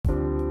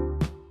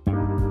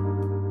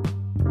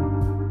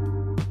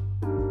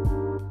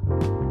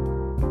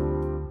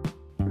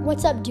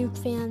What's up, Duke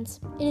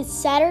fans? It is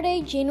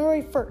Saturday,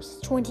 January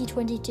 1st,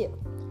 2022,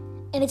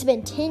 and it's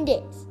been 10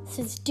 days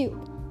since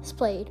Duke has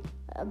played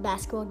a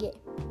basketball game.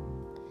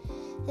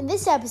 In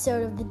this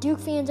episode of the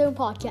Duke Fan Zone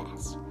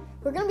podcast,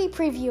 we're going to be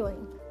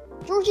previewing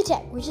Georgia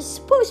Tech, which is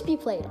supposed to be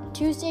played on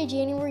Tuesday,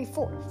 January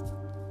 4th.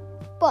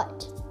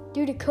 But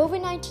due to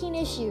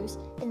COVID-19 issues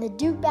in the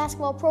Duke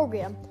basketball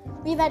program,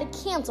 we have had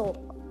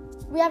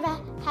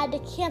to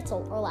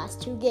cancel our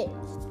last two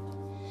games.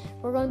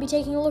 We're going to be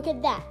taking a look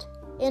at that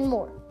and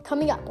more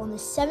coming up on the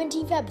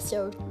 17th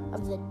episode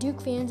of the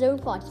Duke Fan Zone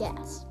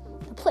podcast,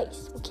 the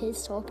place where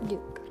kids talk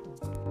Duke.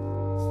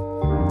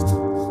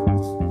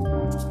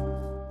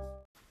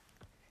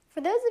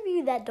 For those of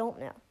you that don't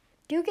know,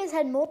 Duke has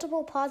had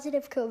multiple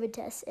positive COVID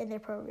tests in their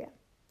program.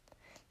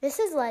 This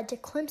has led to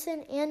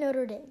Clemson and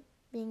Notre Dame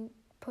being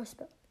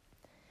postponed.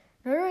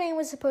 Notre Dame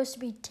was supposed to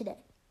be today.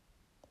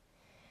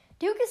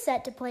 Duke is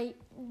set to play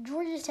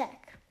Georgia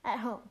Tech at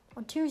home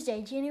on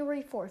Tuesday,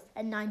 January 4th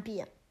at 9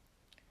 p.m.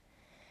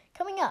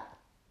 Coming up,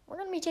 we're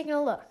going to be taking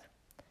a look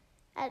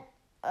at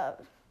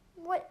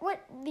what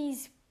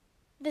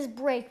this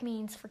break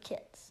means for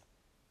kids.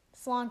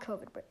 This long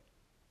COVID break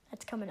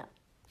that's coming up.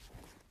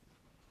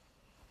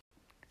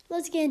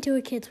 Let's get into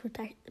a kid's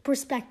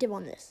perspective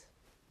on this.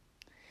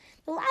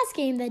 The last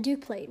game that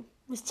Duke played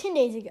was 10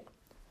 days ago,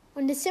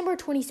 on December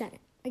 22nd,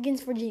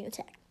 against Virginia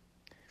Tech.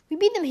 We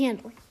beat them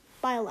handily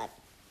by 11.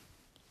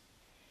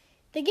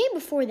 The game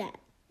before that,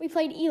 we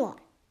played Elon,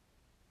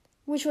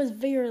 which was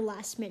very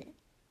last minute.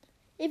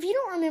 If you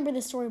don't remember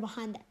the story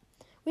behind that,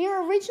 we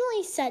were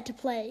originally set to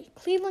play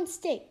Cleveland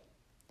State,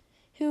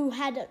 who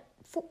had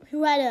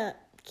to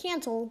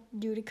cancel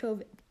due to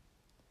COVID.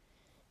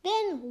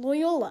 Then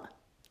Loyola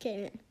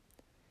came in,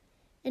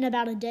 and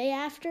about a day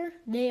after,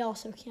 they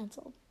also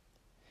canceled.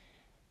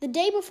 The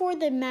day before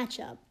the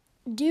matchup,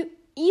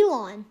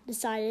 Elon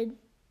decided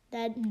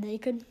that they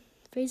could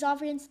face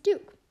off against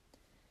Duke,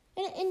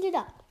 and it ended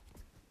up.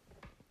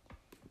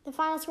 The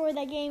final score of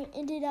that game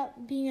ended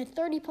up being a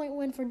 30-point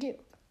win for Duke,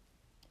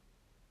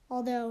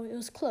 although it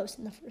was close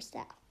in the first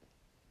half.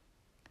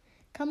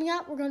 Coming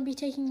up, we're going to be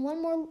taking one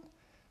more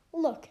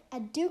look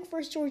at Duke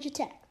versus Georgia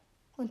Tech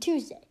on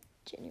Tuesday,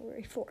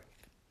 January 4th.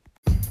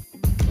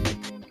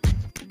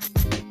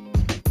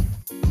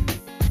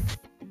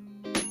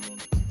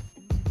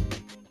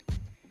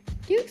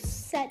 Duke's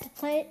set to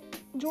play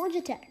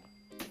Georgia Tech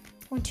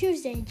on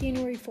Tuesday,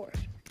 January 4th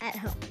at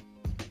home.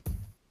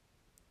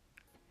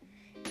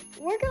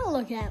 We're going to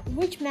look at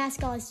which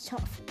mascot is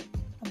tougher,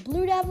 a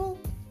Blue Devil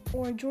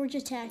or a Georgia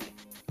Tech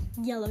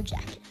Yellow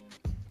Jacket.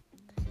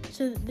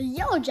 So the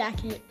Yellow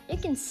Jacket,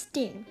 it can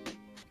sting,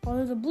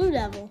 although the Blue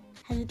Devil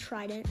has a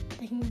trident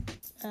that can,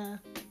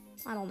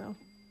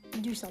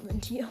 do something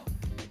to you.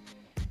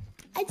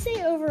 I'd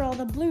say overall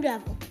the Blue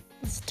Devil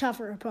is a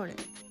tougher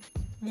opponent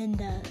than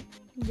the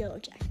Yellow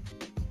Jacket.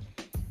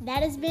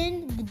 That has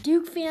been the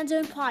Duke Fan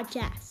Zone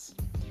podcast.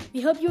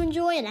 We hope you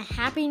enjoy and a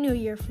Happy New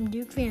Year from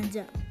Duke Fan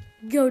Zone.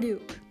 Go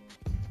Duke!